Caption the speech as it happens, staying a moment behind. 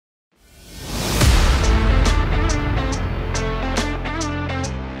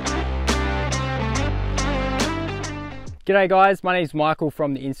G'day guys, my name is Michael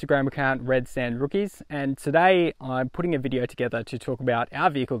from the Instagram account Red Sand Rookies, and today I'm putting a video together to talk about our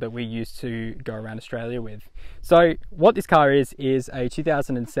vehicle that we use to go around Australia with. So what this car is a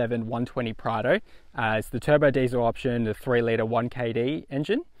 2007 120 Prado. It's the turbo diesel option, the 3 litre 1KD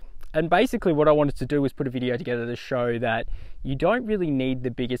engine. And basically what I wanted to do was put a video together to show that you don't really need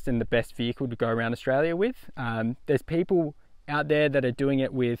the biggest and the best vehicle to go around Australia with. There's people out there that are doing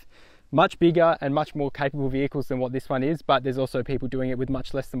it with much bigger and much more capable vehicles than what this one is, but there's also people doing it with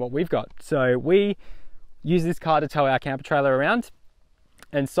much less than what we've got. So we use this car to tow our camper trailer around,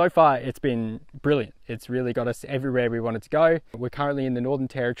 and so far it's been brilliant. It's really got us everywhere we wanted to go. We're currently in the Northern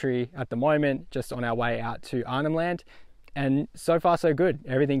Territory at the moment, just on our way out to Arnhem Land, and so far so good.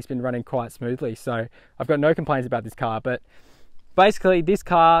 Everything's been running quite smoothly, so I've got no complaints about this car. But basically this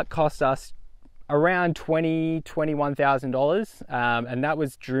car cost us around $21,000, and that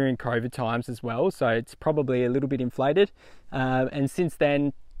was during COVID times as well, so it's probably a little bit inflated, and since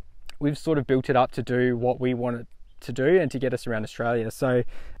then we've sort of built it up to do what we want it to do and to get us around Australia. So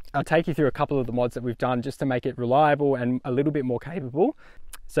I'll take you through a couple of the mods that we've done just to make it reliable and a little bit more capable.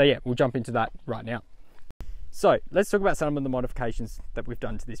 So yeah, we'll jump into that right now. So let's talk about some of the modifications that we've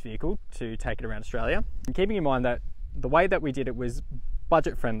done to this vehicle to take it around Australia, and keeping in mind that the way that we did it was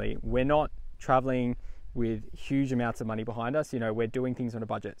budget friendly. We're not traveling with huge amounts of money behind us. You know, we're doing things on a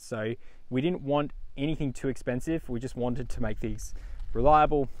budget, so we didn't want anything too expensive. We just wanted to make things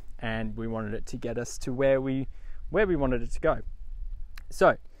reliable, and we wanted it to get us to where we wanted it to go.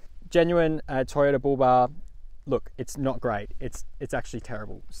 So genuine Toyota bull bar, look, it's not great. It's actually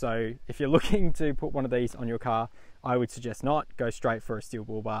terrible. So if you're looking to put one of these on your car, I would suggest not. Go straight for a steel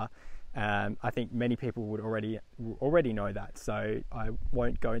bull bar. I think many people would already know that, so I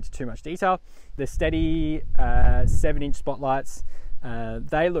won't go into too much detail. The steady 7-inch spotlights,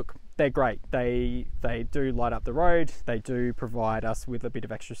 they're great. They do light up the road. They do provide us with a bit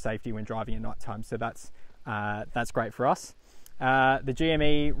of extra safety when driving at night time, so that's great for us. The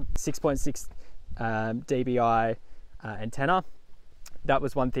GME 6.6 dBi antenna, that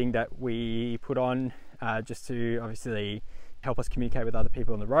was one thing that we put on just to obviously help us communicate with other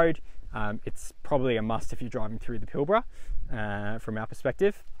people on the road. It's probably a must if you're driving through the Pilbara from our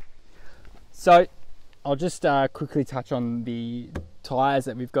perspective. So I'll just quickly touch on the tyres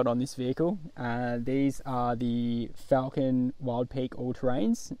that we've got on this vehicle. These are the Falcon Wild Peak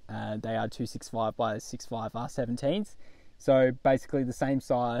all-terrains. They are 265 by 65 R17s. So basically the same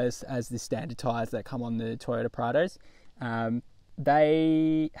size as the standard tyres that come on the Toyota Prados.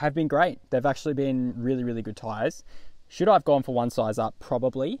 They have been great. They've actually been really, really good tyres. Should I have gone for one size up?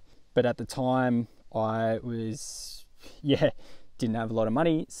 Probably. But at the time I didn't have a lot of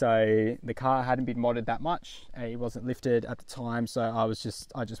money. So the car hadn't been modded that much. It wasn't lifted at the time. So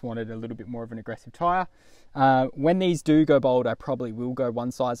I just wanted a little bit more of an aggressive tyre. When these do go bold, I probably will go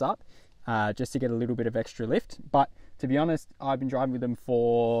one size up just to get a little bit of extra lift. But to be honest, I've been driving with them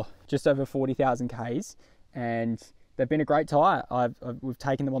for just over 40,000 Ks, and they've been a great tyre. We've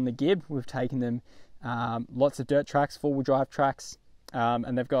taken them on the Gib. We've taken them lots of dirt tracks, 4-wheel drive tracks,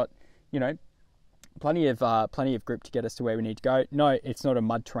 and they've got, you know, plenty of grip to get us to where we need to go. No, it's not a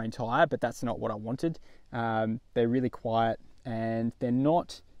mud terrain tyre, but that's not what I wanted. They're really quiet and they're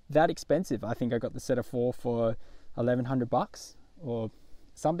not that expensive. I think I got the set of 4 for $1,100 or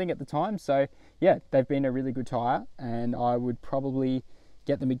something at the time. So yeah, they've been a really good tyre, and I would probably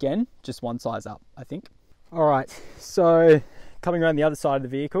get them again, just one size up, I think. All right, so coming around the other side of the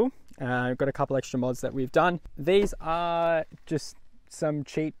vehicle, I've got a couple extra mods that we've done. These are just some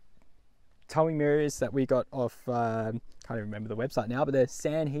cheap towing mirrors that we got off, can't even remember the website now, but they're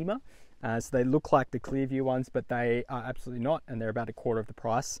Sanhema. So they look like the Clearview ones, but they are absolutely not, and they're about a quarter of the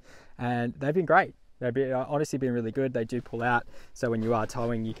price. And they've been great. They've honestly been really good. They do pull out, so when you are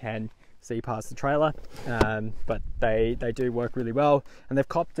towing, you can see past the trailer, but they do work really well, and they've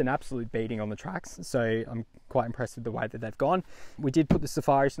copped an absolute beating on the tracks, so I'm quite impressed with the way that they've gone. We did put the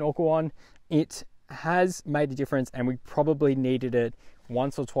Safari snorkel on. It has made a difference, and we probably needed it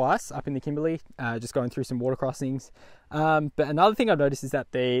once or twice up in the Kimberley, just going through some water crossings. But another thing I've noticed is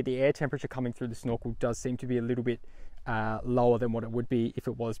that the air temperature coming through the snorkel does seem to be a little bit lower than what it would be if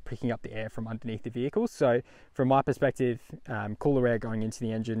it was picking up the air from underneath the vehicle. So from my perspective, cooler air going into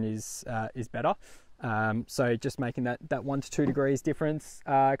the engine is better. So just making that 1 to 2 degrees difference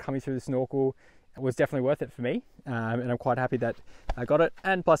coming through the snorkel was definitely worth it for me, and I'm quite happy that I got it,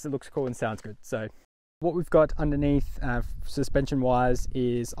 and plus it looks cool and sounds good. So What we've got underneath suspension wise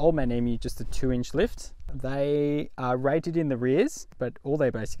is Old Man Emu, just a 2-inch lift. They are rated in the rears, but all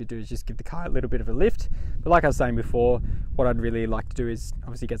they basically do is just give the car a little bit of a lift. But like I was saying before, what I'd really like to do is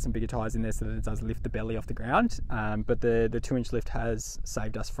obviously get some bigger tyres in there so that it does lift the belly off the ground. But the 2-inch lift has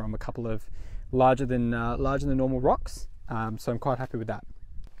saved us from a couple of larger than normal rocks. So I'm quite happy with that.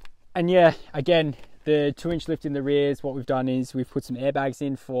 And yeah, again, the 2-inch lift in the rears, what we've done is we've put some airbags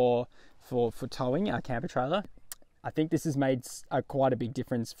in for towing our camper trailer. I think this has made quite a big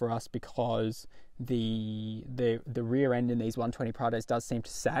difference for us because the rear end in these 120 Prados does seem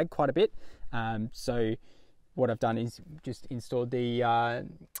to sag quite a bit. So what I've done is just installed the I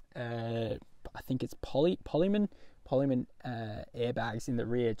think it's Polyman airbags in the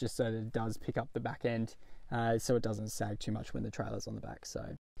rear, just so that it does pick up the back end, so it doesn't sag too much when the trailer's on the back.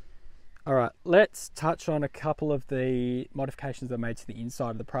 So all right, let's touch on a couple of the modifications I made to the inside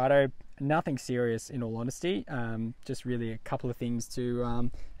of the Prado. Nothing serious, in all honesty, just really a couple of things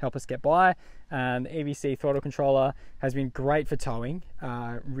to help us get by. The EVC throttle controller has been great for towing.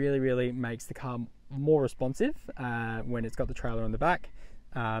 Really makes the car more responsive when it's got the trailer on the back,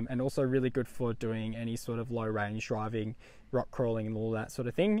 and also really good for doing any sort of low range driving, rock crawling and all that sort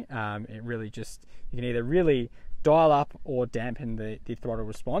of thing. It really just, you can either really dial up or dampen the throttle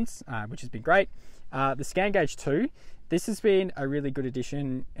response, which has been great. The scan gauge 2, this has been a really good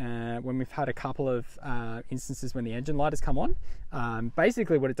addition when we've had a couple of instances when the engine light has come on.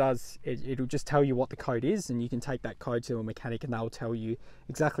 Basically what it does, it'll just tell you what the code is, and you can take that code to a mechanic and they'll tell you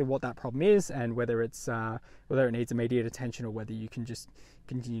exactly what that problem is and whether it needs immediate attention or whether you can just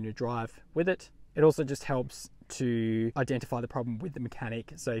continue to drive with it. It also just helps to identify the problem with the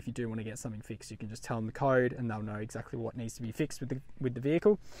mechanic. So if you do want to get something fixed, you can just tell them the code and they'll know exactly what needs to be fixed with the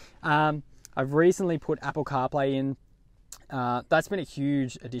vehicle. I've recently put Apple CarPlay in. That's been a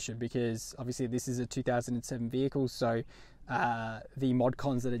huge addition because obviously this is a 2007 vehicle, so the mod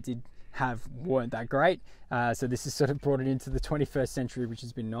cons that it did have weren't that great. So this has sort of brought it into the 21st century, which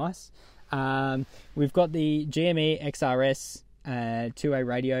has been nice. We've got the GME XRS 2A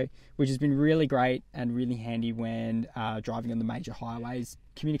radio, which has been really great and really handy when driving on the major highways,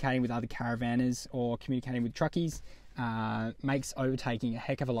 communicating with other caravanners or communicating with truckies. Makes overtaking a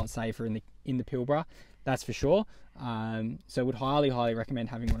heck of a lot safer in the Pilbara, that's for sure. So would highly recommend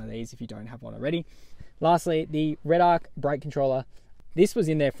having one of these if you don't have one already. Lastly, the Red Arc brake controller. This was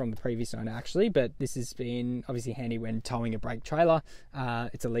in there from the previous owner actually, but this has been obviously handy when towing a brake trailer.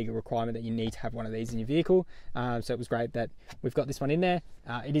 It's a legal requirement that you need to have one of these in your vehicle. So it was great that we've got this one in there.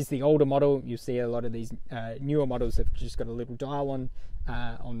 It is the older model. You'll see a lot of these newer models have just got a little dial on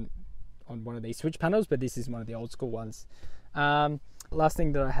one of these switch panels, but this is one of the old school ones. Last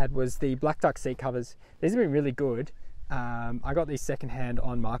thing that I had was the Black Duck seat covers. These have been really good. I got these secondhand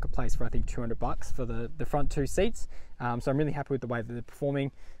on Marketplace for I think $200 for the front 2 seats. So I'm really happy with the way that they're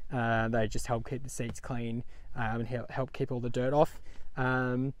performing. They just help keep the seats clean and help keep all the dirt off.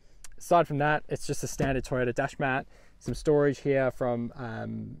 Aside from that, it's just a standard Toyota dash mat, some storage here from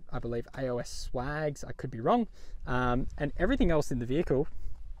I believe AOS Swags, I could be wrong, and everything else in the vehicle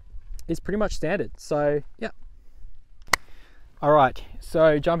is pretty much standard. So yeah. All right,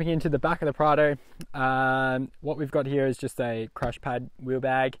 so jumping into the back of the Prado, what we've got here is just a crash pad wheel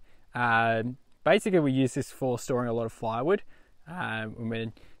bag. Basically, we use this for storing a lot of firewood. When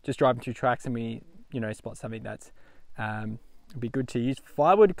we're just driving through tracks and we, spot something that's would be good to use for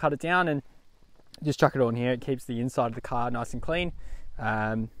firewood, cut it down and just chuck it on here. It keeps the inside of the car nice and clean.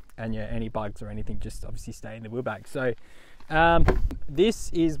 And yeah, any bugs or anything just obviously stay in the wheel bag. So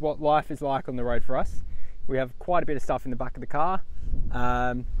this is what life is like on the road for us. We have quite a bit of stuff in the back of the car,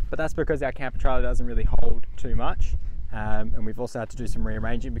 but that's because our camper trailer doesn't really hold too much. And we've also had to do some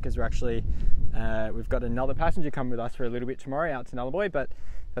rearranging because we've got another passenger coming with us for a little bit tomorrow out to Nullarbor, but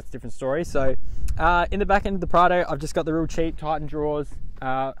that's a different story. So in the back end of the Prado, I've just got the real cheap Titan drawers.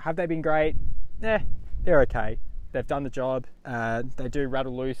 Have they been great? They're okay. They've done the job. They do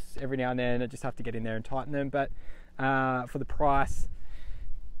rattle loose every now and then. I just have to get in there and tighten them. But for the price,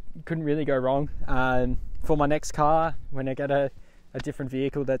 couldn't really go wrong. For my next car, when I get a different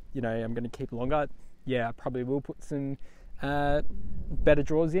vehicle that I'm going to keep longer, yeah, I probably will put some better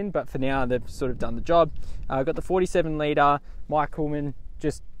drawers in, but for now they've sort of done the job. I've got the 47 litre Mike Coolman,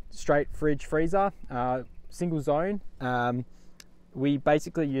 just straight fridge freezer, single zone. We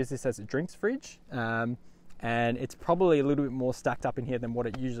basically use this as a drinks fridge, and it's probably a little bit more stacked up in here than what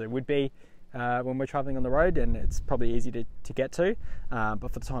it usually would be when we're traveling on the road, and it's probably easy to get to,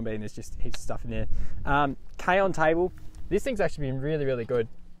 but for the time being there's just heaps of stuff in there. K-on table, this thing's actually been really good.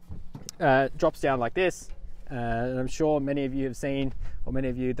 Drops down like this, and I'm sure many of you have seen, or many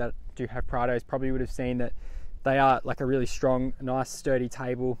of you that do have Prados probably would have seen that they are like a really strong, nice, sturdy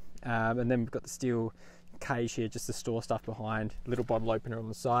table. And then we've got the steel cage here just to store stuff behind, little bottle opener on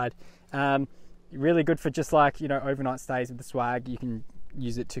the side. Really good for just like, you know, overnight stays with the swag. You can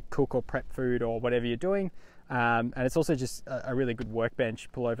use it to cook or prep food or whatever you're doing. And it's also just a really good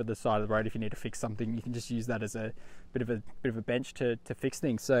workbench. Pull over the side of the road if you need to fix something. You can just use that as a bit of a bench to fix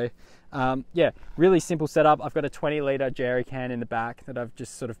things. So yeah, really simple setup. I've got a 20-litre jerry can in the back that I've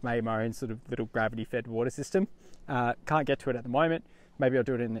just sort of made my own sort of little gravity-fed water system. Can't get to it at the moment. Maybe I'll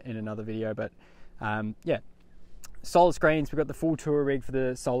do it in another video, but yeah. Solar screens, we've got the full tour rig for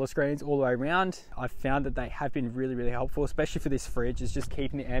the solar screens all the way around. I've found that they have been really, really helpful, especially for this fridge. It's just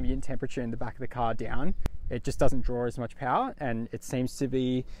keeping the ambient temperature in the back of the car down. It just doesn't draw as much power, and it seems to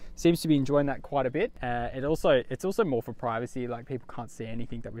be enjoying that quite a bit. It's also more for privacy. Like, people can't see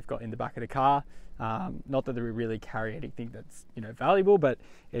anything that we've got in the back of the car. Not that we really carry anything that's, you know, valuable, but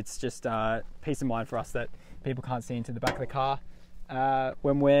it's just peace of mind for us that people can't see into the back of the car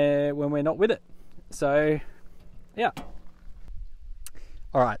when we're not with it. So yeah.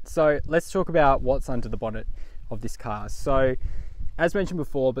 All right, so let's talk about what's under the bonnet of this car. So as mentioned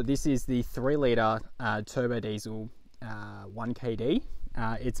before, but this is the 3-litre turbo diesel 1KD.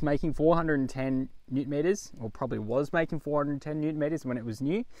 It's making 410 newton meters, or probably was making 410 newton meters when it was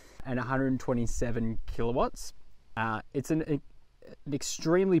new, and 127 kilowatts. It's an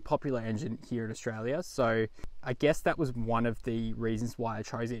extremely popular engine here in Australia. So I guess that was one of the reasons why I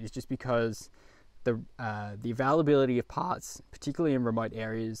chose it, is just because the availability of parts, particularly in remote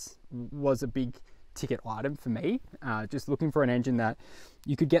areas, was a big ticket item for me. Just looking for an engine that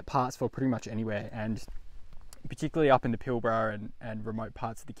you could get parts for pretty much anywhere, and particularly up in the Pilbara and remote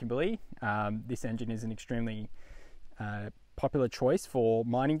parts of the Kimberley, this engine is an extremely popular choice for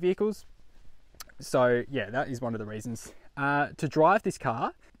mining vehicles. So yeah, that is one of the reasons. To drive this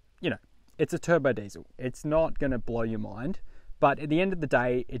car, you know, it's a turbo diesel. It's not going to blow your mind. But at the end of the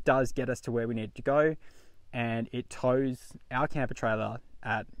day, it does get us to where we need to go, and it tows our camper trailer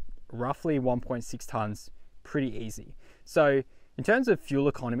at roughly 1.6 tons pretty easy. So in terms of fuel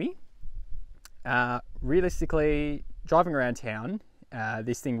economy, realistically, driving around town,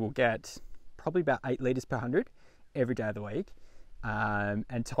 this thing will get probably about 8 litres per 100 every day of the week.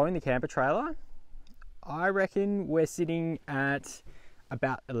 And towing the camper trailer, I reckon we're sitting at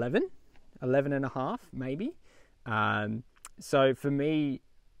about 11 and a half maybe. So for me,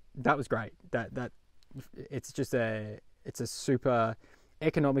 that was great. That it's a super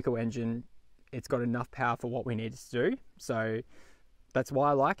economical engine. It's got enough power for what we need to do. So that's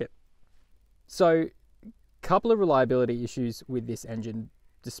why I like it. So couple of reliability issues with this engine,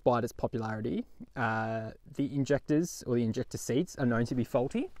 despite its popularity. The injectors, or the injector seats, are known to be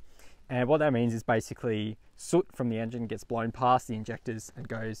faulty. And what that means is basically soot from the engine gets blown past the injectors and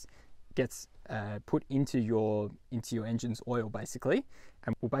gets put into your engine's oil, basically,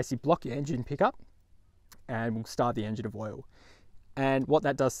 and will basically block your engine pickup and will starve the engine of oil. And what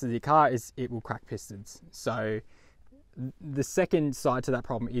that does to the car is it will crack pistons. So the second side to that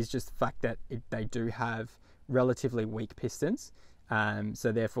problem is just the fact that they do have relatively weak pistons.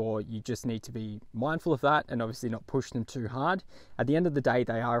 So therefore you just need to be mindful of that and obviously not push them too hard. At the end of the day,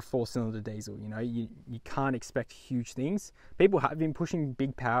 they are a 4-cylinder diesel. You know, you can't expect huge things. People have been pushing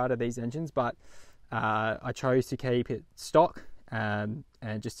big power to these engines, but I chose to keep it stock and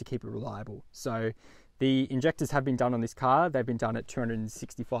just to keep it reliable. So the injectors have been done on this car. They've been done at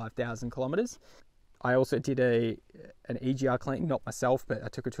 265,000 kilometers. I also did an EGR cleaning, not myself, but I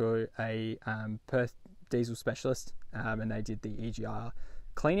took it to a Perth diesel specialist, and they did the EGR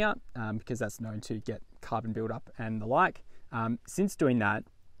clean out because that's known to get carbon buildup and the like. Since doing that,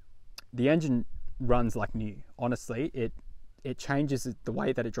 the engine runs like new. Honestly, it changes the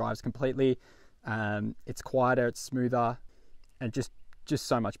way that it drives completely. It's quieter, it's smoother, and just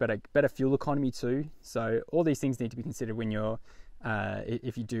so much better fuel economy too. So all these things need to be considered when you're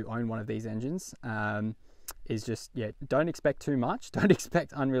if you do own one of these engines. Is just, yeah, don't expect too much, don't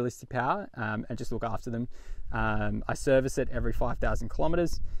expect unrealistic power, and just look after them. I service it every 5,000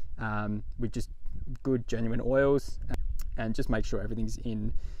 kilometers with just good genuine oils, and just make sure everything's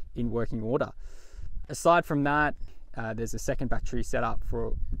in working order. Aside from that, there's a second battery set up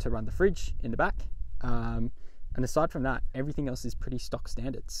to run the fridge in the back, and aside from that, everything else is pretty stock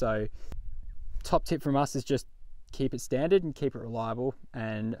standard. So top tip from us is just keep it standard and keep it reliable,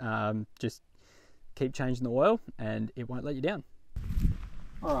 and just keep changing the oil and it won't let you down.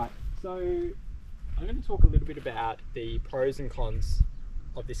 All right, so I'm going to talk a little bit about the pros and cons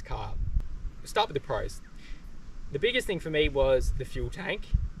of this car. We'll start with the pros. The biggest thing for me was the fuel tank.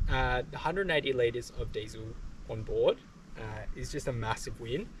 The 180 litres of diesel on board is just a massive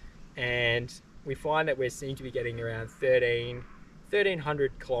win. and we find that we seem to be getting around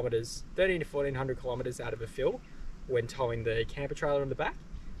 1,300 kilometers, 13 to 1,400 kilometers out of a fill when towing the camper trailer on the back,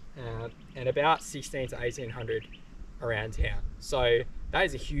 and about 16 to 1,800 around town. So that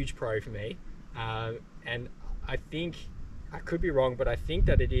is a huge pro for me, and I think, I could be wrong, but I think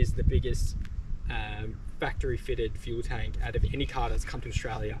that it is the biggest factory fitted fuel tank out of any car that's come to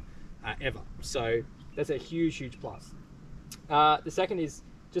Australia ever. So that's a huge plus. The second is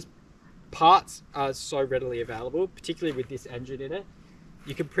just parts are so readily available, particularly with this engine in it.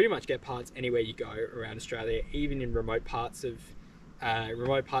 You can pretty much get parts anywhere you go around Australia, even in remote parts of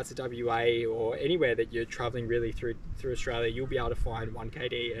WA or anywhere that you're traveling really through Australia. You'll be able to find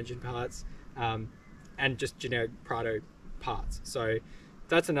 1KD engine parts and just generic Prado parts. So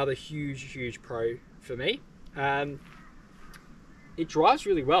that's another huge pro for me. It drives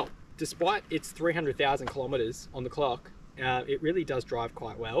really well, despite its 300,000 kilometers on the clock. It really does drive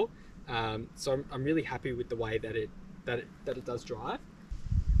quite well. So I'm really happy with the way that it does drive.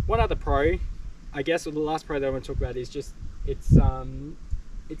 One other pro, I guess, or the last pro that I want to talk about is just its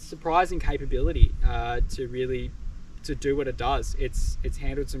surprising capability to do what it does. It's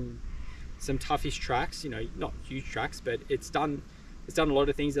handled some toughish tracks, you know, not huge tracks, but it's done a lot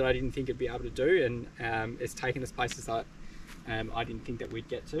of things that I didn't think it'd be able to do, and it's taken us places that I didn't think that we'd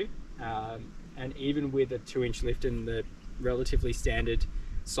get to. And even with a 2-inch lift and the relatively standard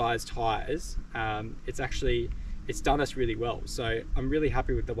size tires, it's done us really well. So I'm really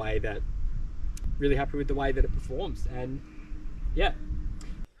happy with the way that it performs. And yeah.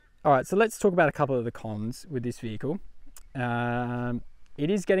 All right, so let's talk about a couple of the cons with this vehicle. It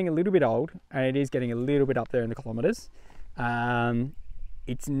is getting a little bit old, and it is getting a little bit up there in the kilometers.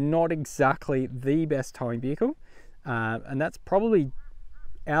 It's not exactly the best towing vehicle, and that's probably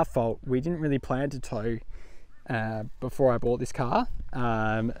our fault. We didn't really plan to tow before I bought this car,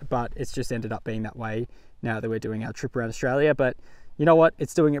 but it's just ended up being that way now that we're doing our trip around Australia. But you know what?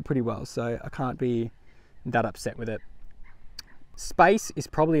 It's doing it pretty well, so I can't be that upset with it. Space is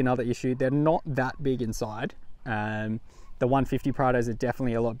probably another issue. They're not that big inside. The 150 Prados are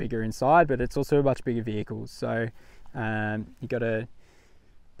definitely a lot bigger inside, but it's also a much bigger vehicle. So you got to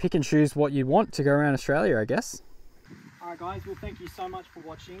pick and choose what you want to go around Australia, I guess. All right, guys. Well, thank you so much for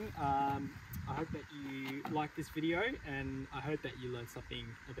watching. I hope that you liked this video, and I hope that you learned something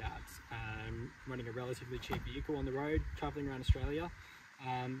about running a relatively cheap vehicle on the road, traveling around Australia.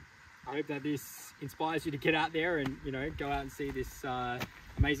 I hope that this inspires you to get out there and, you know, go out and see this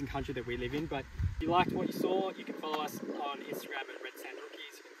amazing country that we live in. But if you liked what you saw, you can follow us on Instagram at Red Sand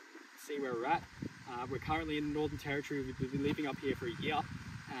Rookies. You can see where we're at. We're currently in the Northern Territory. We've been living up here for a year,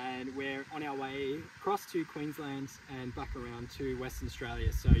 and we're on our way across to Queensland and back around to Western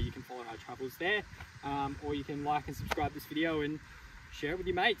Australia. So you can follow our travels there, or you can like and subscribe this video and share it with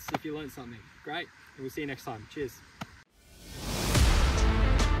your mates if you learned something. Great, and we'll see you next time. Cheers.